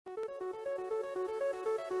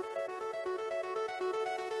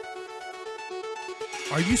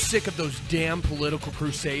Are you sick of those damn political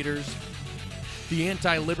crusaders? The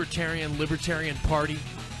anti-libertarian Libertarian Party?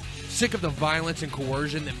 Sick of the violence and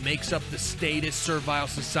coercion that makes up the statist servile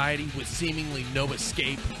society with seemingly no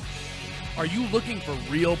escape? Are you looking for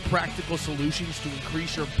real practical solutions to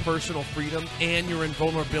increase your personal freedom and your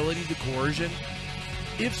invulnerability to coercion?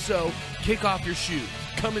 If so, kick off your shoes,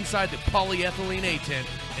 come inside the polyethylene A-tent,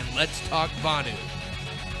 and let's talk Vanu.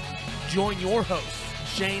 Join your hosts,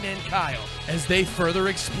 Shane and Kyle, as they further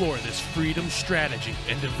explore this freedom strategy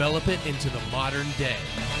and develop it into the modern day.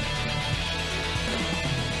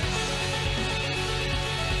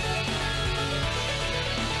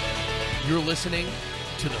 You're listening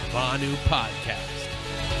to the Vanu Podcast.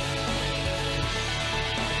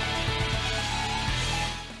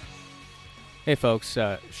 Hey folks,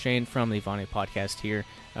 Shane from the Vanu Podcast here.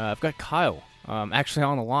 I've got Kyle actually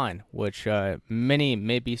on the line, which many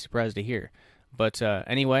may be surprised to hear. But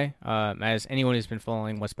anyway, as anyone who's been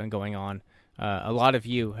following what's been going on, a lot of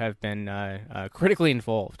you have been critically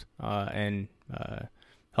involved in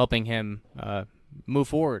helping him move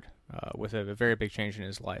forward with a very big change in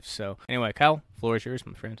his life. So anyway, Kyle, floor is yours,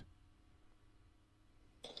 my friend.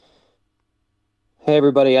 Hey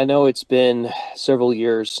everybody, I know it's been several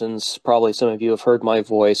years since probably some of you have heard my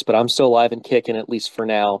voice, but I'm still alive and kicking, at least for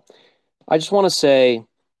now. I just want to say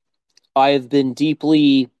I have been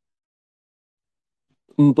deeply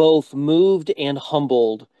both moved and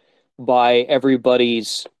humbled by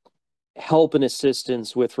everybody's help and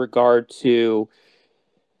assistance with regard to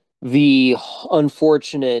the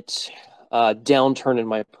unfortunate downturn in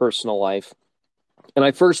my personal life. And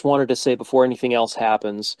I first wanted to say, before anything else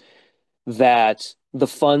happens, that the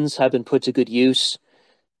funds have been put to good use.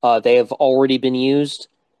 They have already been used.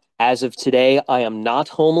 As of today, I am not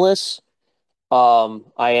homeless. I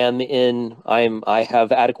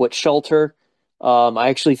have adequate shelter. I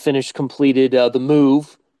actually completed the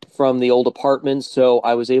move from the old apartment, so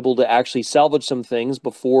I was able to actually salvage some things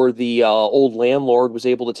before the old landlord was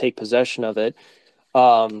able to take possession of it.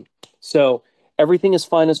 So everything is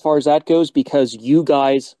fine as far as that goes because you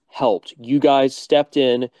guys helped. You guys stepped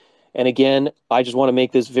in. And again, I just want to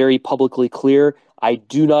make this very publicly clear. I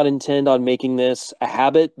do not intend on making this a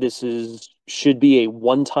habit. This should be a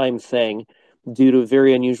one-time thing due to a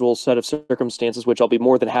very unusual set of circumstances, which I'll be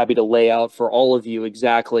more than happy to lay out for all of you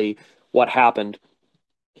exactly what happened.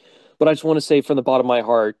 But I just want to say from the bottom of my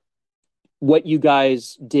heart, what you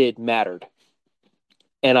guys did mattered.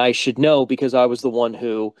 And I should know because I was the one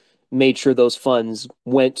who made sure those funds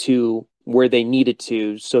went to where they needed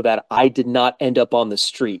to so that I did not end up on the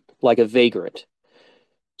street like a vagrant.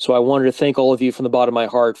 So I wanted to thank all of you from the bottom of my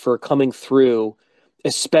heart for coming through,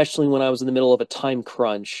 especially when I was in the middle of a time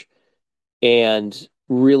crunch and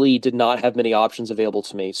really did not have many options available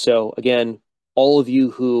to me. So again, all of you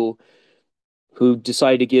who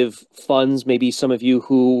decided to give funds, maybe some of you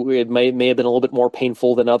who it may have been a little bit more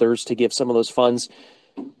painful than others to give some of those funds,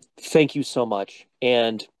 thank you so much.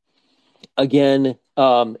 And again,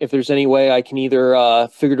 if there's any way I can either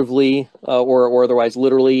figuratively or otherwise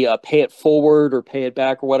literally pay it forward or pay it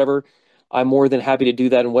back or whatever, I'm more than happy to do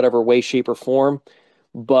that in whatever way, shape, or form.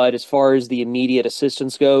 But as far as the immediate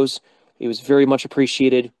assistance goes, it was very much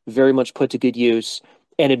appreciated, very much put to good use,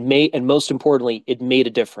 and most importantly, it made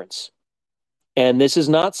a difference. And this is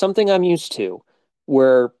not something I'm used to,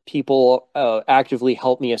 where people actively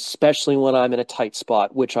help me, especially when I'm in a tight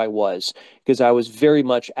spot, which I was, because I was very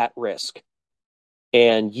much at risk.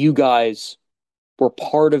 And you guys were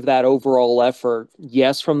part of that overall effort,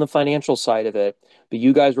 yes, from the financial side of it, but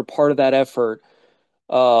you guys were part of that effort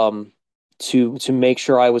to make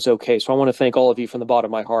sure I was okay. So I want to thank all of you from the bottom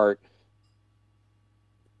of my heart,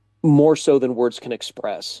 more so than words can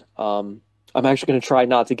express. I'm actually going to try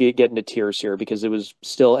not to get into tears here because it was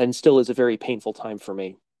still is a very painful time for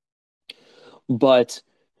me. But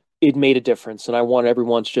it made a difference, and I want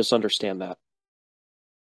everyone to just understand that.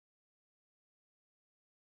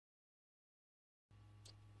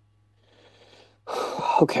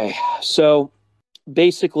 Okay, so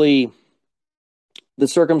basically, the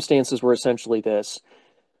circumstances were essentially this.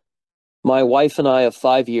 My wife and I of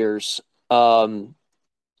 5 years,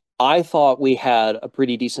 I thought we had a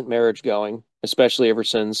pretty decent marriage going, especially ever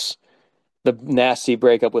since the nasty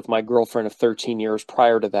breakup with my girlfriend of 13 years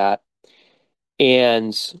prior to that.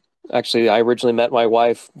 And actually, I originally met my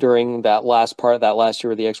wife during that last part of that last year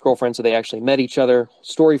with the ex-girlfriend, so they actually met each other.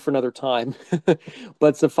 Story for another time.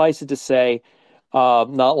 But suffice it to say,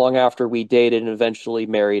 not long after we dated and eventually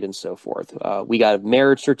married and so forth. We got a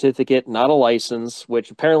marriage certificate, not a license,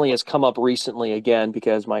 which apparently has come up recently again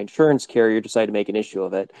because my insurance carrier decided to make an issue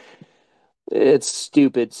of it. It's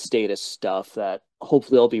stupid status stuff that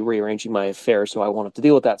hopefully I'll be rearranging my affairs, so I won't have to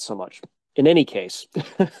deal with that so much. In any case,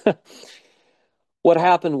 what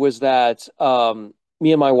happened was that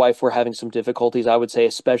me and my wife were having some difficulties, I would say,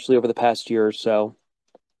 especially over the past year or so.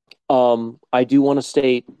 I do want to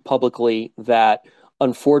state publicly that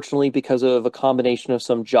unfortunately, because of a combination of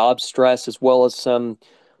some job stress as well as some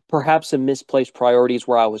perhaps some misplaced priorities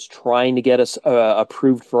where I was trying to get us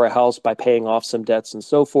approved for a house by paying off some debts and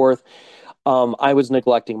so forth, I was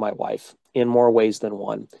neglecting my wife in more ways than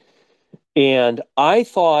one. And I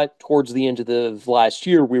thought towards the end of the last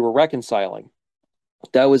year we were reconciling.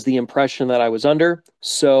 That was the impression that I was under.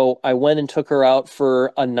 So I went and took her out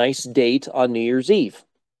for a nice date on New Year's Eve.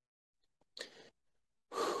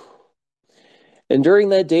 And during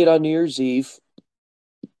that date on New Year's Eve,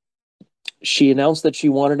 she announced that she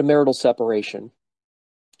wanted a marital separation,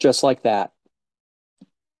 just like that.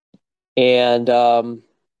 And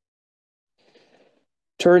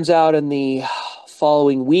turns out in the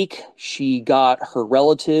following week, she got her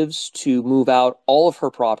relatives to move out all of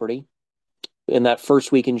her property in that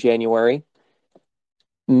first week in January.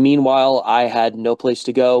 Meanwhile, I had no place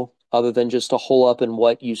to go other than just to hole up in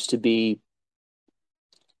what used to be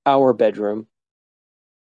our bedroom.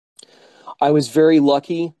 I was very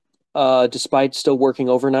lucky, despite still working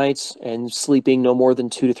overnights and sleeping no more than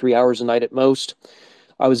 2 to 3 hours a night at most.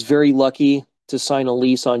 I was very lucky to sign a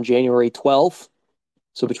lease on January 12th.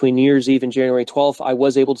 So between New Year's Eve and January 12th, I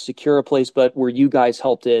was able to secure a place, but where you guys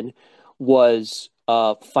helped in was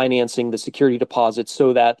financing the security deposits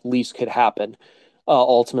so that lease could happen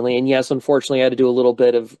ultimately. And yes, unfortunately, I had to do a little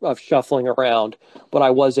bit of shuffling around, but I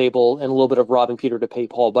was able, and a little bit of robbing Peter to pay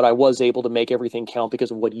Paul, but I was able to make everything count because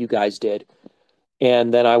of what you guys did.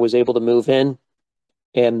 And then I was able to move in.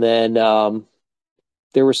 And then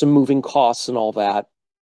there were some moving costs and all that,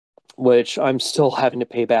 which I'm still having to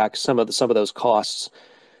pay back some of those costs.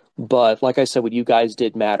 But like I said, what you guys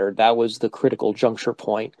did mattered. That was the critical juncture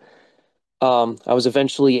point. I was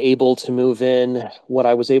eventually able to move in what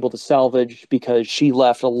I was able to salvage because she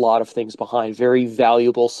left a lot of things behind, very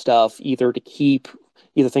valuable stuff, either to keep,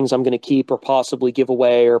 either things I'm going to keep or possibly give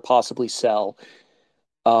away or possibly sell.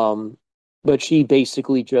 But she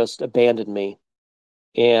basically just abandoned me.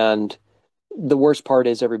 And the worst part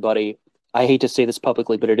is, everybody, I hate to say this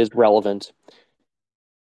publicly, but it is relevant.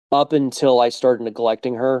 Up until I started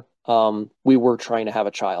neglecting her, we were trying to have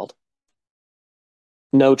a child.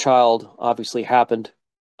 No child obviously happened.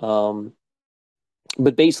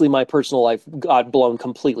 But basically, my personal life got blown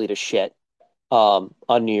completely to shit on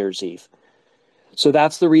New Year's Eve. So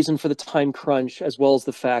that's the reason for the time crunch, as well as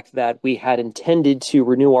the fact that we had intended to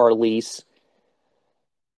renew our lease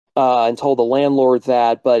and told the landlord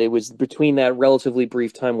that, but it was between that relatively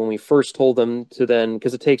brief time when we first told them to then,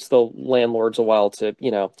 because it takes the landlords a while to,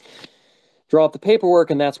 draw up the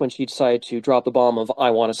paperwork, and that's when she decided to drop the bomb of,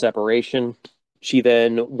 I want a separation. She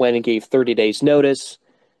then went and gave 30 days notice,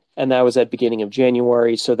 and that was at beginning of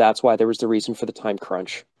January, so that's why there was the reason for the time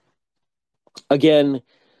crunch. Again,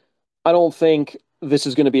 I don't think this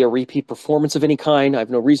is going to be a repeat performance of any kind. I have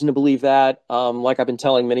no reason to believe that. Like I've been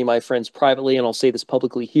telling many of my friends privately, and I'll say this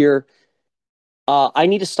publicly here, I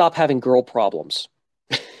need to stop having girl problems.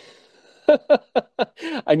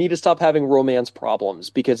 I need to stop having romance problems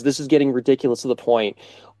because this is getting ridiculous to the point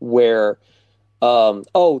where,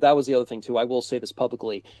 oh, that was the other thing too. I will say this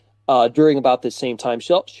publicly. During about this same time,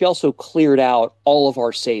 she also cleared out all of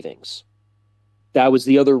our savings. That was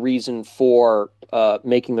the other reason for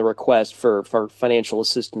making the request for financial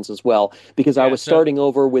assistance as well, because I was starting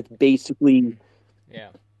over with basically. Yeah.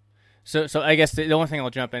 So I guess the only thing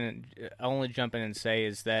I'll only jump in and say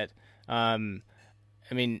is that, I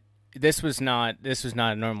mean, this was not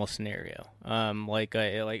a normal scenario. I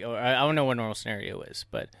don't know what a normal scenario is,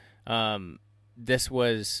 but this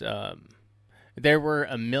was. There were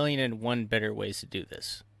 1,000,001 better ways to do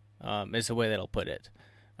this. Is the way that I'll put it.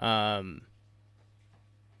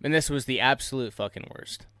 And this was the absolute fucking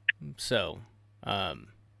worst. So,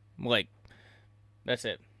 that's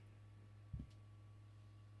it.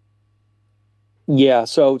 Yeah,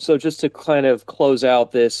 so just to kind of close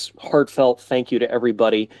out this heartfelt thank you to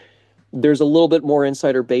everybody, there's a little bit more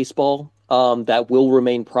insider baseball that will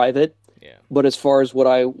remain private. Yeah. But as far as what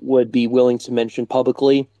I would be willing to mention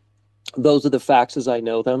publicly, those are the facts as I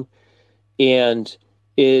know them. And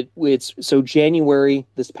it's so January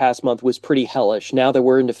this past month was pretty hellish. Now that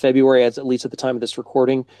we're into February, at least at the time of this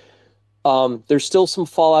recording, there's still some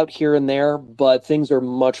fallout here and there, but things are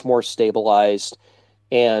much more stabilized.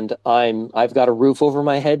 And I've got a roof over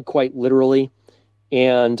my head, quite literally.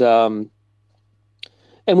 And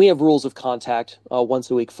And we have rules of contact,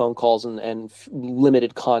 once a week phone calls and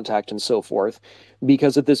limited contact and so forth,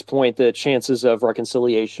 because at this point the chances of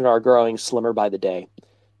reconciliation are growing slimmer by the day.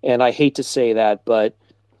 And I hate to say that, but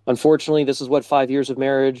unfortunately, this is what 5 years of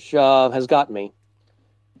marriage has gotten me.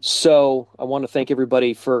 So I want to thank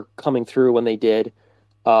everybody for coming through when they did.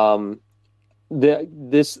 Um,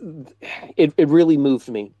 it really moved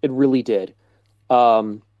me. It really did.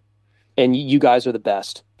 Um, and you guys are the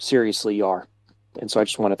best. Seriously, you are. And so I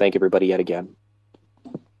just want to thank everybody yet again.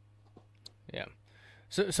 Yeah.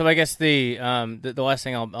 So I guess the last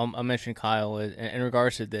thing I'll mention, Kyle, in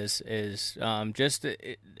regards to this is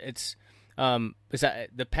it's that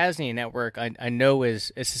the Pasnia network I know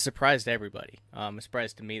it's a surprise to everybody. A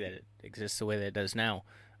surprise to me that it exists the way that it does now.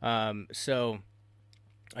 So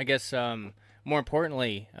I guess more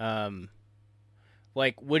importantly,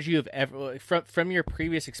 like, would you have ever from your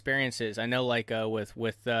previous experiences? I know, like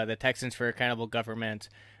with the Texans for Accountable Government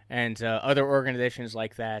and other organizations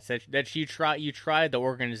like that you tried the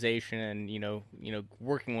organization and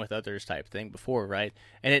working with others type thing before, right?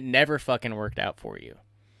 And it never fucking worked out for you.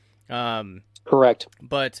 Correct.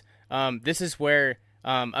 But this is where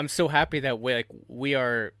I'm so happy that we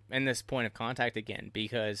are in this point of contact again,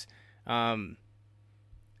 because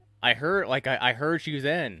I heard you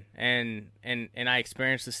then, and I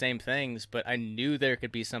experienced the same things, but I knew there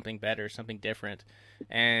could be something better, something different,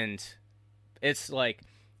 and it's like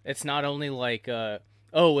it's not only like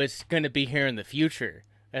it's gonna be here in the future.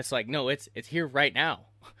 It's like, no, it's here right now.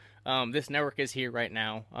 This network is here right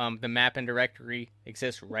now. The map and directory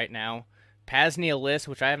exists right now. Pasnia list,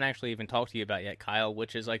 which I haven't actually even talked to you about yet, Kyle,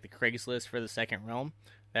 which is like the Craigslist for the Second Realm,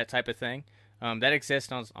 that type of thing. That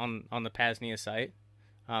exists on the Pasnia site.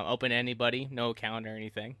 Open to anybody, no account or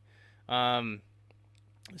anything.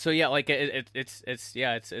 So yeah, like it's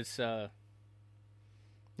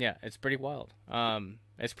pretty wild.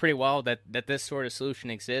 It's pretty wild that this sort of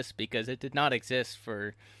solution exists, because it did not exist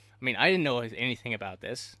for. I mean, I didn't know anything about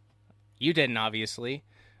this. You didn't, obviously.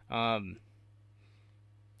 You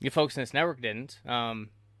folks in this network didn't.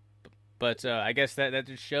 But I guess that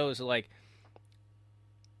just shows, like,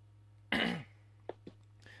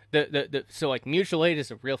 so like mutual aid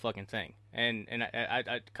is a real fucking thing, and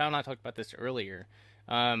I kind of not talked about this earlier.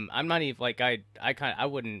 I'm not even like I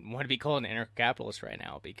wouldn't want to be called an anarcho-capitalist right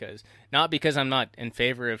now, because I'm not in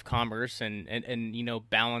favor of commerce and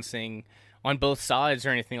balancing on both sides or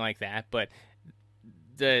anything like that, but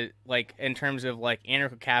in terms of like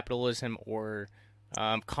anarcho-capitalism or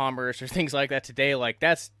commerce or things like that today, like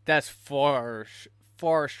that's far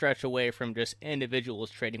stretch away from just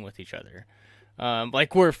individuals trading with each other.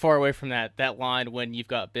 Like, we're far away from that line when you've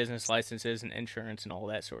got business licenses and insurance and all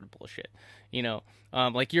that sort of bullshit.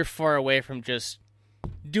 Like, you're far away from just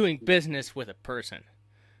doing business with a person.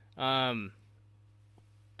 But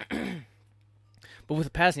with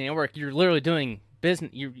the Pasnia network, you're literally doing business.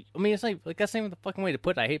 It's like that's not even the fucking way to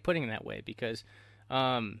put it. I hate putting it that way, because,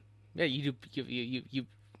 you're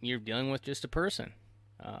dealing with just a person,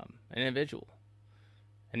 an individual.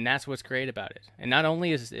 And that's what's great about it. And not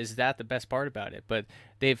only is that the best part about it, but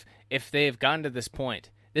if they've gotten to this point,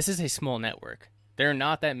 this is a small network. There are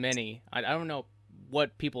not that many. I don't know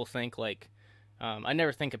what people think, like, I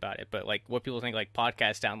never think about it, but like what people think like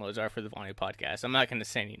podcast downloads are for the Vonnie podcast. I'm not going to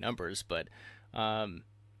say any numbers, but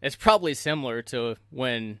it's probably similar to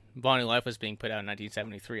when Vonnie Life was being put out in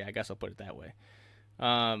 1973. I guess I'll put it that way.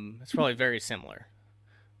 It's probably very similar.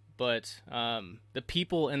 But the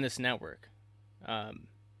people in this network,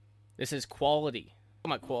 this is quality.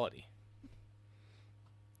 I'm about quality.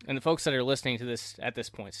 And the folks that are listening to this at this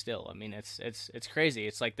point still, I mean, it's crazy.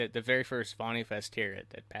 It's like the very first Vonnie Fest here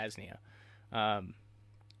at Pasnia.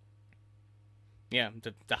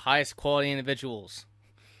 The highest quality individuals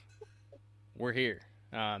were here.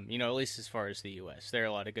 At least as far as the U.S. There are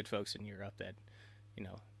a lot of good folks in Europe that,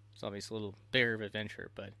 it's obviously a little bigger of an adventure.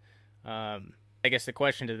 But I guess the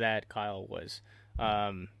question to that, Kyle, was,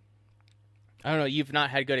 I don't know, you've not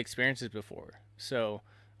had good experiences before. So,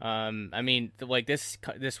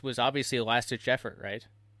 this was obviously a last-ditch effort, right?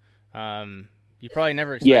 You probably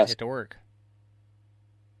never expected it to work.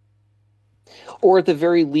 Or at the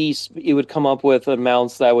very least, it would come up with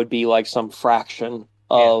amounts that would be like some fraction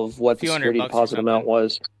of what the security deposit amount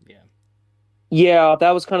was. Yeah,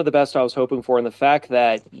 that was kind of the best I was hoping for. And the fact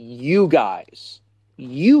that you guys,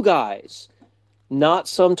 not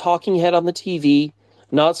some talking head on the TV,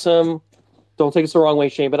 not some, don't take us the wrong way,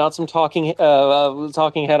 Shane, but not some talking head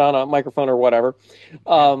on a microphone or whatever.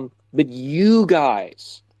 But you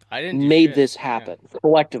guys made this happen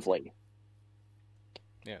collectively.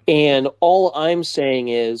 Yeah. And all I'm saying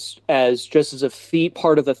is, as a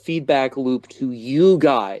part of a feedback loop to you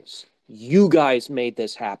guys made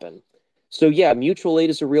this happen. So yeah, mutual aid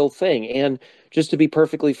is a real thing. And just to be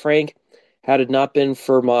perfectly frank, had it not been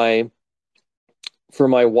for my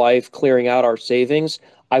wife clearing out our savings,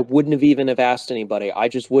 I wouldn't have even have asked anybody. I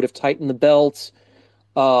just would have tightened the belts,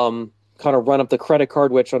 kind of run up the credit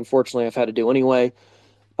card, which unfortunately I've had to do anyway.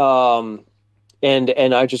 Um,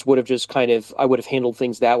 and I just would have I would have handled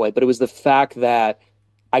things that way. But it was the fact that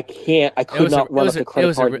I could not run up the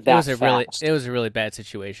credit card that fast. It was a really bad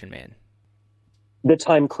situation, man. The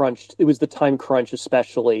time crunched. It was the time crunch,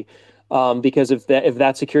 especially because if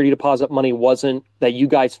that security deposit money wasn't that you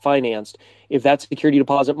guys financed, if that security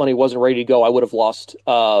deposit money wasn't ready to go, I would have lost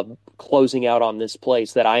closing out on this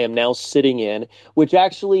place that I am now sitting in. Which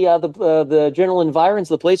actually, the general environs,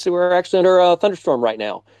 the place that we're actually under a thunderstorm right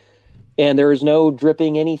now, and there is no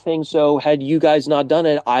dripping anything. So had you guys not done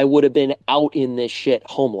it, I would have been out in this shit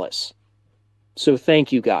homeless. So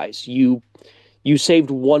thank you guys. You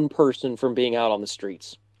saved one person from being out on the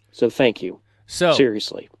streets. So thank you. So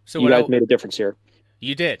seriously, so you guys made a difference here.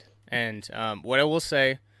 You did. And what I will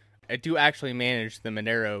say, I do actually manage the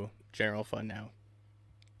Monero General Fund now.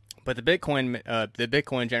 But the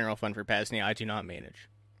Bitcoin General Fund for Pasadena, I do not manage.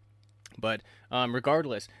 But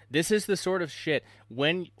regardless, this is the sort of shit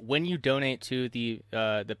when you donate to the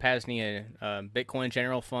Pasadena Bitcoin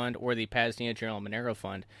General Fund or the Pasadena General Monero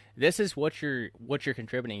Fund, this is what you're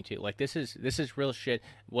contributing to. Like this is real shit.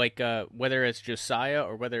 Like whether it's Josiah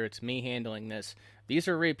or whether it's me handling this, these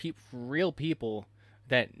are real people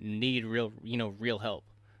that need real help.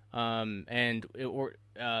 And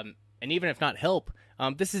even if not help.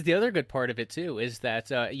 This is the other good part of it too, is that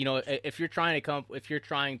if you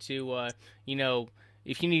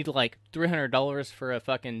need like $300 for a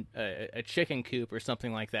fucking a chicken coop or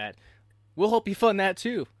something like that, we'll help you fund that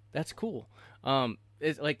too. That's cool.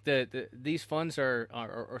 It's like these funds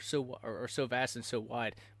are so vast and so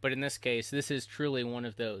wide, but in this case, this is truly one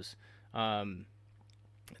of those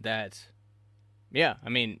that. Yeah, I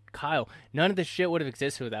mean, Kyle, none of this shit would have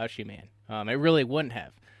existed without you, man. It really wouldn't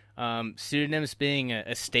have. Pseudonyms being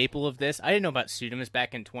a staple of this. I didn't know about pseudonyms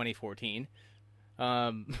back in 2014.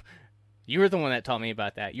 You were the one that taught me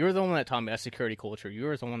about that. You were the one that taught me about security culture. You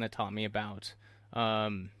were the one that taught me about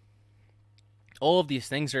all of these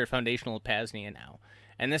things are foundational to Pasadena now.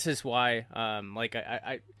 And this is why,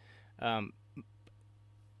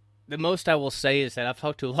 the most I will say is that I've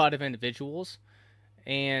talked to a lot of individuals,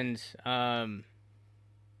 and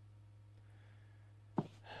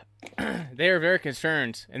they are very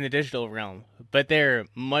concerned in the digital realm, but they're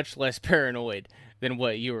much less paranoid than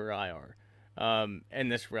what you or I are in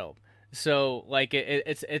this realm. So like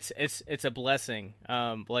it's a blessing.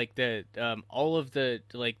 Like the all of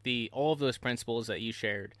those principles that you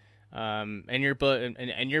shared in your book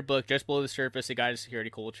and your book, Just Below the Surface: A Guide to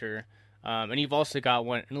Security Culture, and you've also got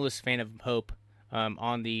one, an endless fan of hope,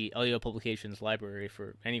 on the LEO Publications library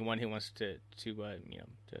for anyone who wants to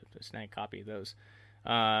snag a copy of those.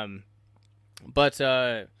 Yeah,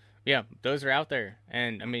 those are out there,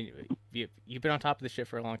 and I mean, you've been on top of this shit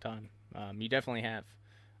for a long time. You definitely have.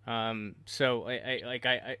 So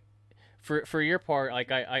I for your part,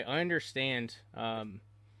 like I understand,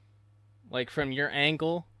 like from your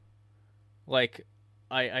angle, like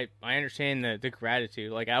I understand the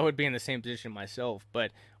gratitude. Like I would be in the same position myself, but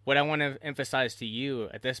what I want to emphasize to you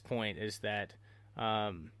at this point is that,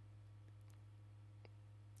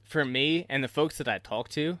 for me and the folks that I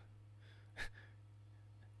talked to,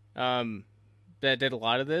 that did a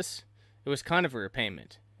lot of this, it was kind of a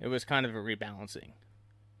repayment. It was kind of a rebalancing.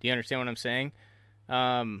 Do you understand what I'm saying?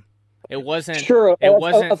 It wasn't. Sure, It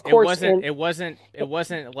wasn't. of course, It wasn't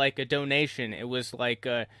like a donation. It was like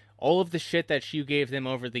all of the shit that you gave them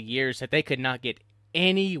over the years that they could not get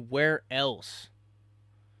anywhere else.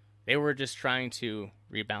 They were just trying to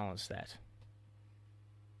rebalance that.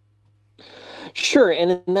 Sure,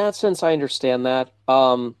 and in that sense, I understand that.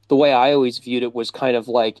 The way I always viewed it was kind of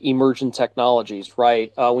like emergent technologies,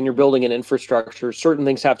 right? When you're building an infrastructure, certain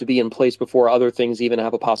things have to be in place before other things even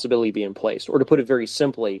have a possibility to be in place. Or to put it very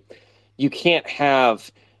simply, you can't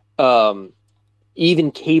have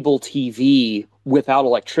even cable TV without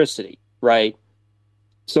electricity, right?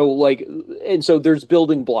 So there's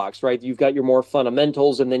building blocks, right? You've got your more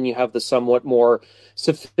fundamentals, and then you have the somewhat more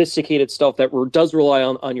sophisticated stuff that does rely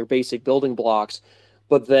on your basic building blocks,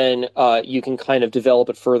 but then you can kind of develop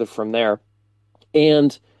it further from there.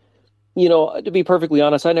 And, to be perfectly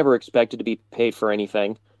honest, I never expected to be paid for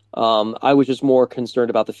anything. I was just more concerned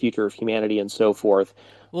about the future of humanity and so forth.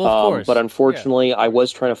 Well, of But course. Yeah, unfortunately, of I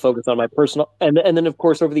was course. trying to focus on my personal, and then of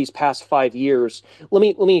course over these past 5 years, let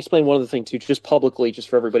me explain one other thing too, just publicly, just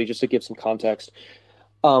for everybody, just to give some context.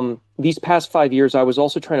 These past 5 years, I was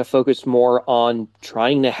also trying to focus more on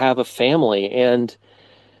trying to have a family, and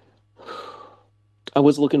I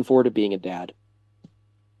was looking forward to being a dad.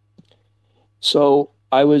 So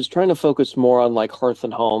I was trying to focus more on like hearth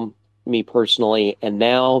and home, me personally, and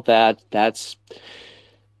now that that's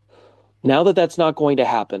not going to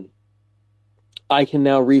happen, I can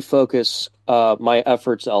now refocus my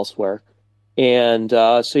efforts elsewhere. And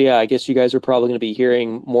so, yeah, I guess you guys are probably going to be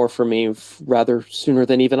hearing more from me rather sooner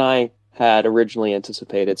than even I had originally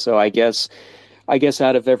anticipated. So, I guess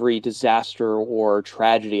out of every disaster or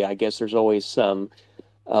tragedy, I guess there's always some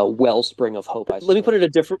wellspring of hope. Let me put it a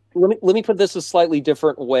different. Let me put this a slightly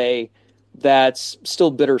different way. That's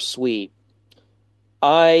still bittersweet.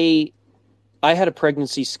 I I had a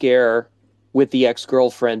pregnancy scare with the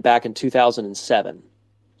ex-girlfriend back in 2007.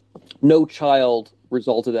 No child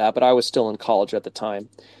resulted of that, but I was still in college at the time.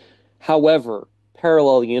 However,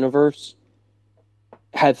 parallel universe,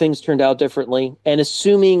 had things turned out differently, and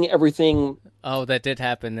assuming everything Oh, that did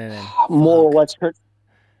happen then. And more or fuck. less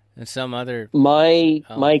And some other. my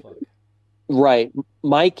Oh my fuck. right,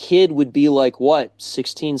 my kid would be like what,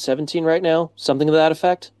 16, 17 right now, something of that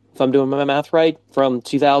effect, if I'm doing my math right, from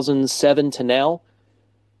 2007 to now.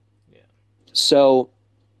 Yeah. So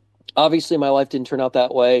obviously my life didn't turn out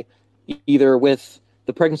that way, either with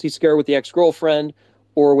the pregnancy scare with the ex-girlfriend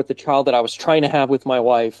or with the child that I was trying to have with my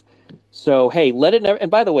wife. So hey, let it never,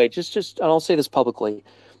 and by the way, just and I'll say this publicly,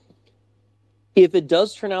 if it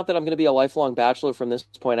does turn out that I'm going to be a lifelong bachelor from this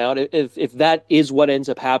point out, if that is what ends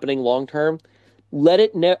up happening long term, let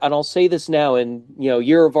it and I'll say this now in,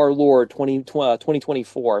 year of our Lord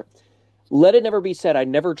 2024, let it never be said I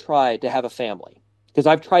never tried to have a family, because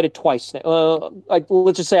I've tried it twice now.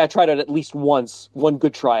 Let's just say I tried it at least once, one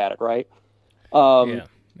good try at it, right? Um, Yeah.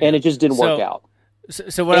 and Yeah. it just didn't work So, out.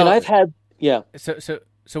 so what And I'll I've had, yeah,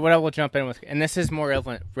 so what I will jump in with, and this is more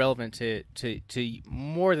relevant to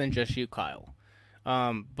more than just you, Kyle.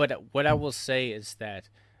 But what I will say is that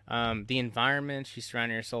the environment you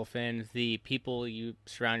surround yourself in, the people you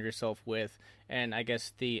surround yourself with, and I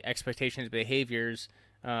guess the expectations, behaviors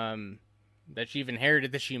that you've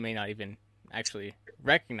inherited that you may not even actually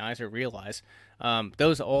recognize or realize,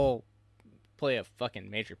 those all play a fucking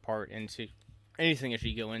major part into anything that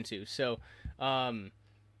you go into. So,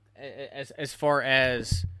 as far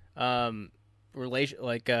as relation,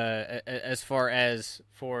 like as far as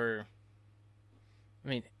for, I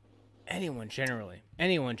mean, anyone generally,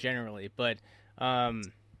 but um,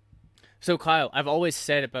 so Kyle, I've always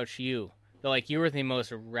said about you that like you were the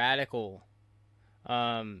most radical,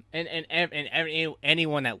 and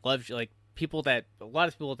anyone that loves you, like people that a lot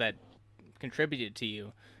of people that contributed to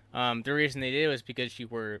you, the reason they did was because you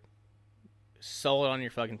were solid on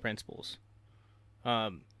your fucking principles,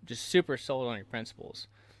 just super solid on your principles.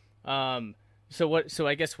 Um, so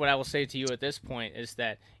I guess what I will say to you at this point is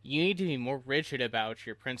that you need to be more rigid about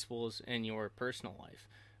your principles in your personal life.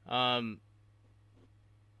 Um,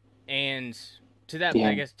 and to that, yeah,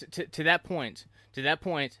 I guess to that point,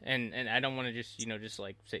 and I don't want to just just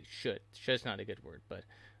like say should. Should's not a good word, but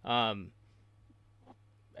um,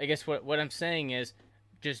 I guess what I'm saying is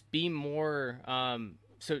just be more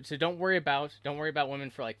so don't worry about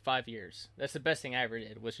women for like 5 years. That's the best thing I ever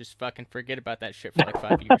did was just fucking forget about that shit for like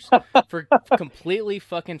 5 years. For completely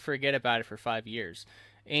fucking forget about it for 5 years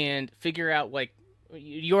and figure out like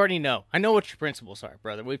you already know. I know what your principles are,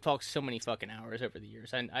 brother. We've talked so many fucking hours over the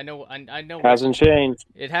years. I know what hasn't changed.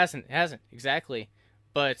 it hasn't exactly.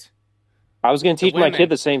 But I was going to the teach my kid women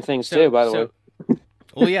the same things too, so by the way. so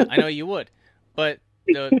well, yeah, I know you would, but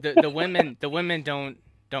the women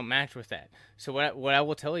don't match with that. So what I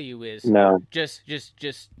will tell you is No. just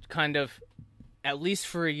kind of at least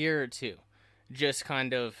for a year or two, just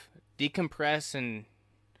kind of decompress and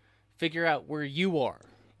figure out where you are,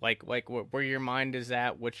 like where your mind is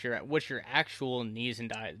at, what your actual needs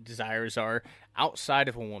and desires are outside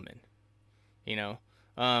of a woman, you know,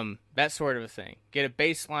 that sort of a thing. Get a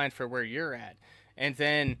baseline for where you're at, and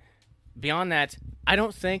then beyond that, I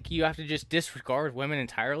don't think you have to just disregard women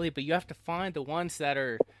entirely, but you have to find the ones that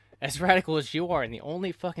are as radical as you are, and the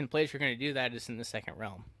only fucking place you're going to do that is in the second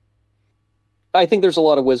realm. I think there's a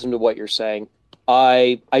lot of wisdom to what you're saying.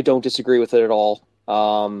 I don't disagree with it at all.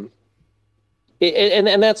 And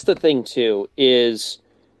that's the thing too, is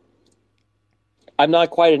I'm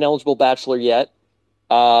not quite an eligible bachelor yet.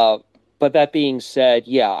 But that being said,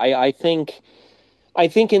 yeah, I think I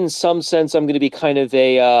think in some sense I'm going to be kind of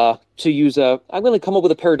I'm going to come up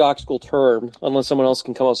with a paradoxical term unless someone else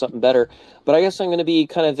can come up with something better. But I guess I'm going to be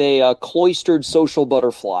kind of a cloistered social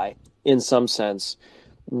butterfly in some sense,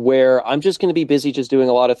 where I'm just going to be busy just doing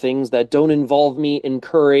a lot of things that don't involve me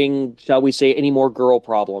incurring, shall we say, any more girl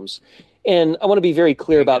problems. And I want to be very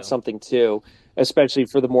clear about something too, especially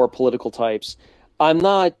for the more political types. I'm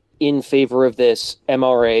not in favor of this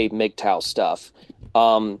MRA MGTOW stuff.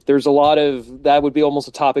 There's a lot of that would be almost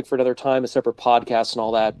a topic for another time, a separate podcast and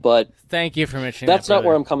all that. But thank you for mentioning that's that, not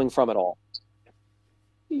where I'm coming from at all.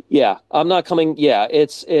 Yeah, I'm not coming. Yeah,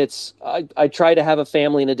 I tried to have a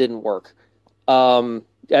family and it didn't work.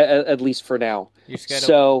 At least for now. You just gotta,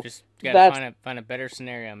 so find a better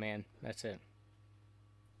scenario, man. That's it.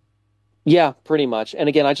 Yeah, pretty much. And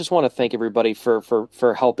again, I just want to thank everybody for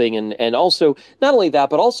helping and also not only that,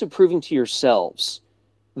 but also proving to yourselves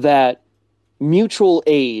that mutual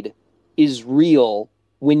aid is real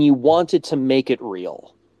when you wanted to make it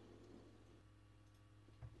real.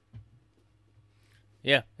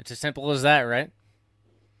 Yeah, it's as simple as that, right?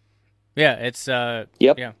 Yeah, it's Yep.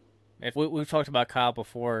 Yeah. If we've talked about Kyle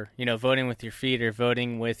before, voting with your feet or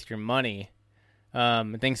voting with your money,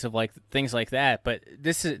 things like that. But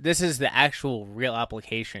this is the actual real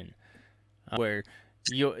application, where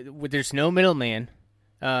there's no middleman,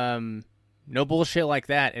 no bullshit like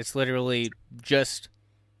that. It's literally just,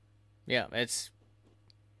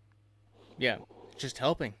 just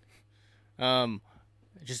helping,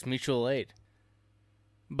 just mutual aid.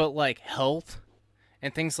 But like health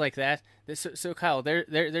and things like that. So Kyle,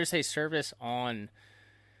 there's a service on.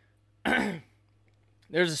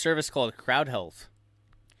 There's a service called Crowd Health,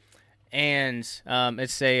 and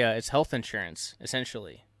it's health insurance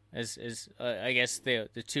essentially. Is I guess the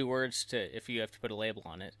two words to if you have to put a label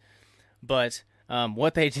on it. But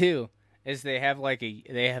what they do is they have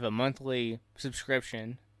a monthly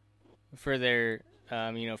subscription for their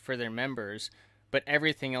for their members. But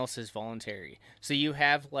everything else is voluntary. So you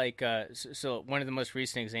have so one of the most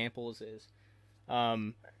recent examples is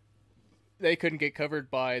they couldn't get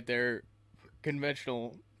covered by their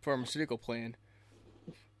conventional pharmaceutical plan.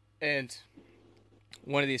 And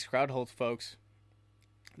one of these crowd health folks,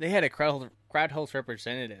 they had a crowd health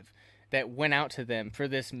representative that went out to them for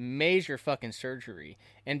this major fucking surgery.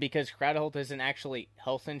 And because crowd health isn't actually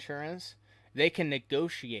health insurance, they can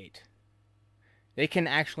negotiate. They can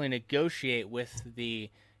actually negotiate with the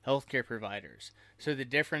healthcare providers. So the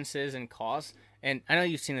differences in cost, and I know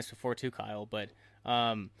you've seen this before too, Kyle, but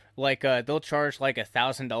they'll charge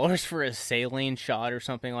 $1,000 for a saline shot or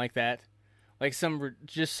something like that,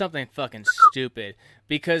 just something fucking stupid,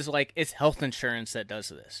 because it's health insurance that does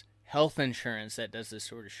this. Health insurance that does this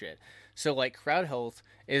sort of shit. So Crowd Health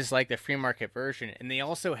is the free market version, and they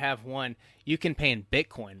also have one you can pay in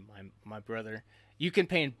Bitcoin, my brother. You can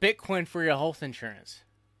pay in Bitcoin for your health insurance,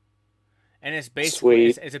 and it's basically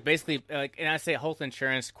it's basically and I say health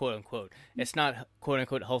insurance, quote unquote. It's not quote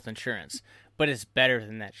unquote health insurance, but it's better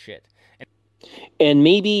than that shit. And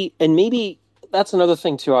maybe that's another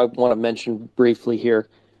thing too. I want to mention briefly here.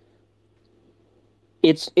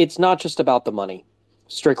 It's not just about the money,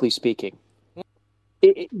 strictly speaking.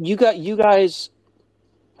 You guys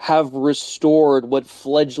have restored what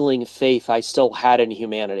fledgling faith I still had in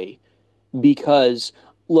humanity. Because,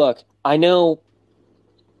 look, I know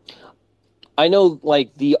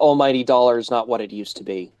the almighty dollar is not what it used to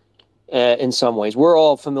be in some ways. We're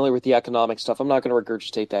all familiar with the economic stuff. I'm not going to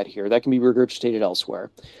regurgitate that here. That can be regurgitated elsewhere.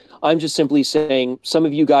 I'm just simply saying, some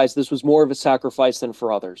of you guys, this was more of a sacrifice than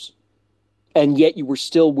for others. And yet you were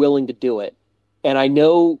still willing to do it. And I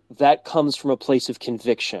know that comes from a place of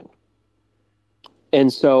conviction.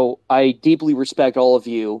 And so I deeply respect all of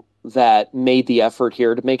you that made the effort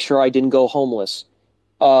here to make sure I didn't go homeless,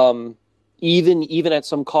 even at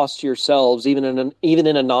some cost to yourselves, even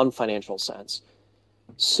in a non-financial sense.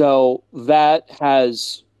 So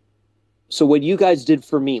what you guys did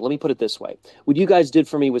for me, let me put it this way: what you guys did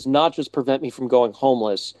for me was not just prevent me from going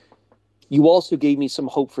homeless. You also gave me some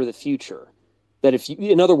hope for the future. That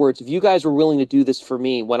in other words, if you guys were willing to do this for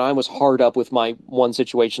me when I was hard up with my one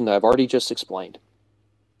situation that I've already just explained,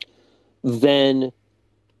 then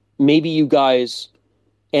maybe you guys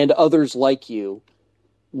and others like you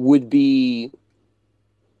would be,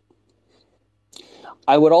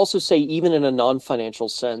 I would also say, even in a non-financial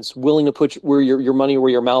sense, willing to put where your money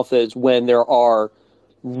where your mouth is when there are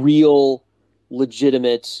real,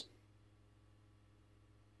 legitimate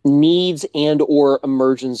needs and or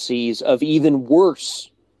emergencies of even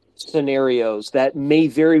worse scenarios that may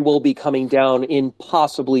very well be coming down in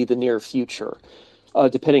possibly the near future,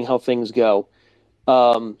 depending how things go.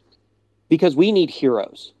 Because we need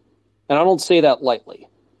heroes. And I don't say that lightly.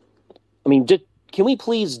 I mean, can we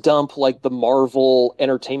please dump like the Marvel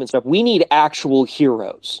entertainment stuff? We need actual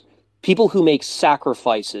heroes, people who make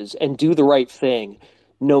sacrifices and do the right thing,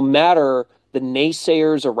 no matter the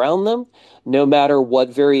naysayers around them, no matter what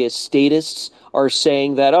various statists are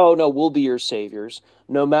saying that, oh, no, we'll be your saviors,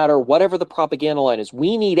 no matter whatever the propaganda line is.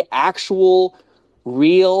 We need actual,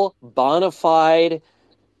 real, bona fide,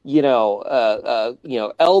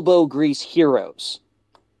 elbow grease heroes.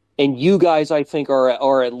 And you guys, I think,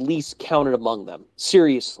 are at least counted among them.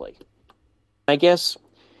 Seriously. I guess,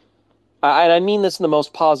 I mean this in the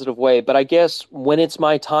most positive way, but I guess when it's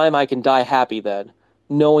my time, I can die happy then,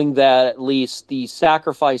 knowing that at least the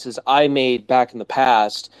sacrifices I made back in the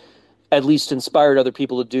past at least inspired other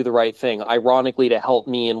people to do the right thing, ironically to help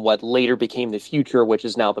me in what later became the future, which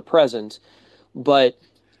is now the present. But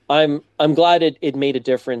I'm glad it made a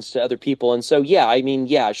difference to other people. And so, yeah, I mean,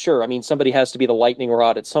 yeah, sure. I mean, somebody has to be the lightning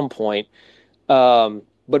rod at some point. But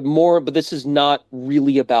this is not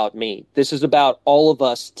really about me. This is about all of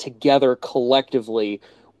us together collectively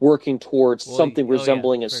working towards something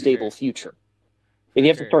resembling a stable future. And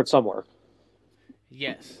you have to start somewhere.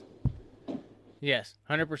 Yes. Yes,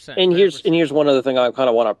 100%. And here's one other thing I kind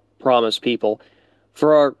of want to promise people.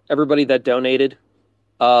 For everybody that donated,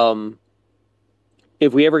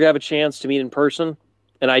 if we ever have a chance to meet in person,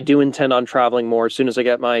 and I do intend on traveling more as soon as I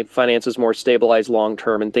get my finances more stabilized long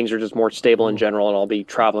term and things are just more stable in general, and I'll be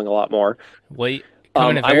traveling a lot more. Wait, I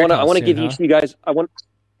want to give each of you guys.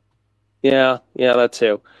 Yeah, that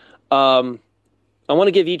too. I want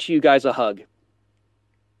to give each of you guys a hug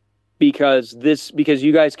because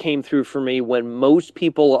you guys came through for me when most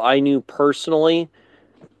people I knew personally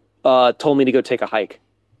told me to go take a hike.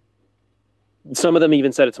 Some of them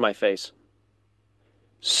even said it to my face.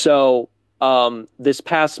 So this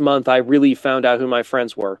past month, I really found out who my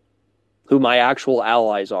friends were, who my actual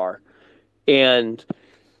allies are. And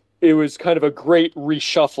it was kind of a great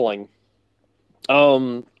reshuffling.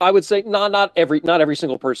 I would say not every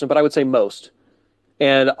single person, but I would say most.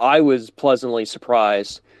 And I was pleasantly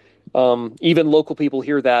surprised. Even local people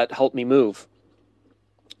here that helped me move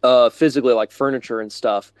physically, like furniture and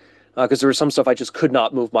stuff, because there was some stuff I just could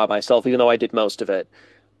not move by myself, even though I did most of it.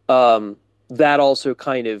 That also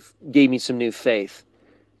kind of gave me some new faith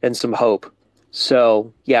and some hope.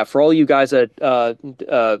 So yeah, for all you guys that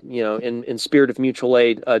in spirit of mutual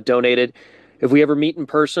aid donated, if we ever meet in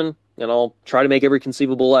person, and I'll try to make every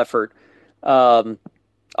conceivable effort, I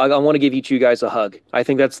want to give each of you guys a hug. I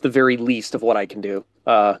think that's the very least of what I can do,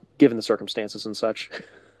 given the circumstances and such.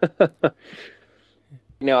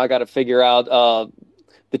 Now I got to figure out.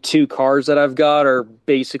 The two cars that I've got are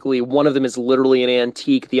basically, one of them is literally an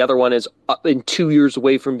antique. The other one is in 2 years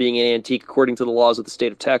away from being an antique, according to the laws of the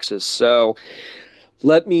state of Texas. So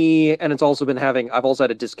and it's also I've also had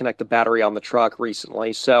to disconnect the battery on the truck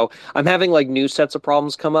recently. So I'm having like new sets of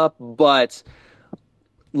problems come up, but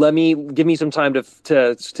give me some time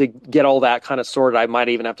to get all that kind of sorted. I might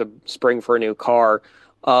even have to spring for a new car.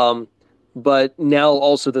 But now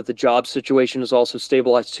also that the job situation is also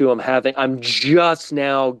stabilized too, I'm just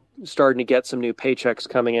now starting to get some new paychecks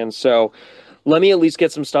coming in. So let me at least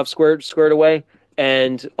get some stuff squared away,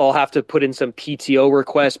 and I'll have to put in some PTO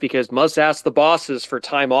requests because must ask the bosses for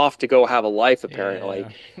time off to go have a life apparently.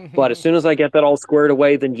 Yeah. But as soon as I get that all squared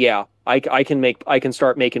away, then yeah, I can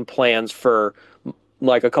start making plans for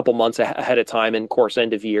like a couple months ahead of time and course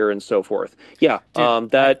end of year and so forth. Yeah.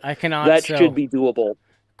 Dude, that should be doable.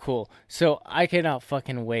 Cool. So I cannot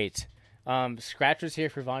fucking wait. Scratch was here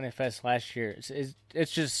for Vonnie Fest last year.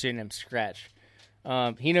 It's just a pseudonym, Scratch.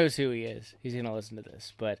 He knows who he is. He's gonna listen to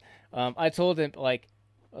this. But I told him, I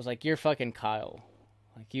was like, "You're fucking Kyle.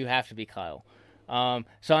 Like, you have to be Kyle."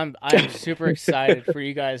 So I'm super excited for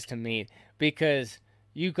you guys to meet because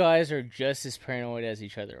you guys are just as paranoid as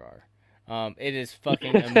each other are. It is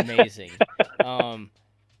fucking amazing.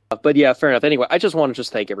 But yeah, fair enough. Anyway, I just want to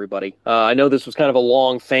just thank everybody. I know this was kind of a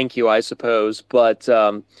long thank you, I suppose, but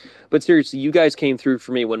seriously, you guys came through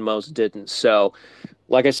for me when most didn't. So,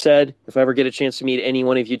 like I said, if I ever get a chance to meet any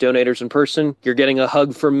one of you donators in person, you're getting a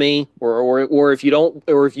hug from me. Or if you don't,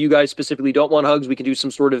 or if you guys specifically don't want hugs, we can do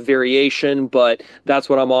some sort of variation. But that's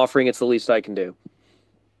what I'm offering. It's the least I can do.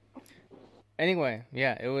 Anyway,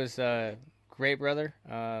 yeah, it was great, brother.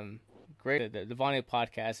 Great. The Vonnie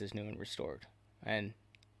podcast is new and restored, and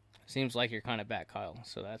seems like you're kind of back, Kyle.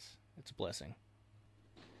 So it's a blessing.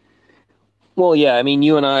 Well, yeah, I mean,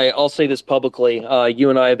 I'll say this publicly. You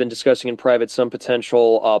and I have been discussing in private some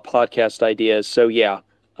potential podcast ideas. So yeah,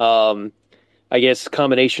 I guess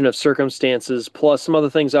combination of circumstances plus some other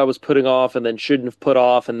things I was putting off and then shouldn't have put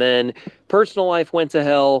off, and then personal life went to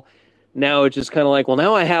hell. now it's just kind of like, well,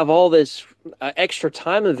 now I have all this extra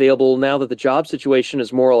time available now that the job situation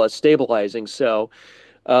is more or less stabilizing. So,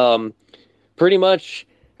 um, pretty much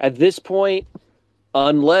at this point,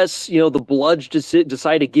 unless the Bloods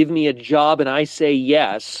decide to give me a job and I say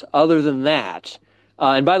yes. Other than that,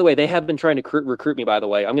 and by the way, they have been trying to recruit me. By the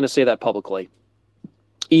way, I'm going to say that publicly.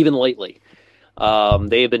 Even lately,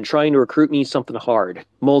 they have been trying to recruit me something hard.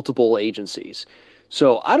 Multiple agencies.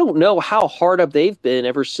 So I don't know how hard up they've been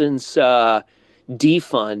ever since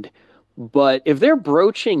defund. But if they're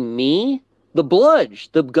broaching me, the Bloods,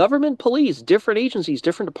 the government, police, different agencies,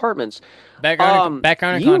 different departments,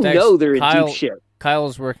 Background you context. know they're in deep shit.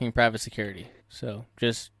 Kyle's working private security, so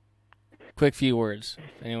just quick few words.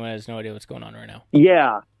 If anyone has no idea what's going on right now.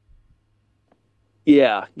 Yeah.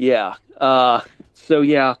 So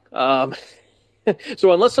yeah.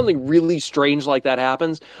 So unless something really strange like that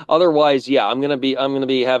happens, otherwise, yeah, I'm gonna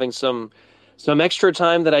be having some extra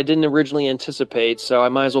time that I didn't originally anticipate. So I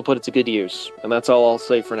might as well put it to good use, and that's all I'll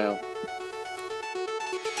say for now.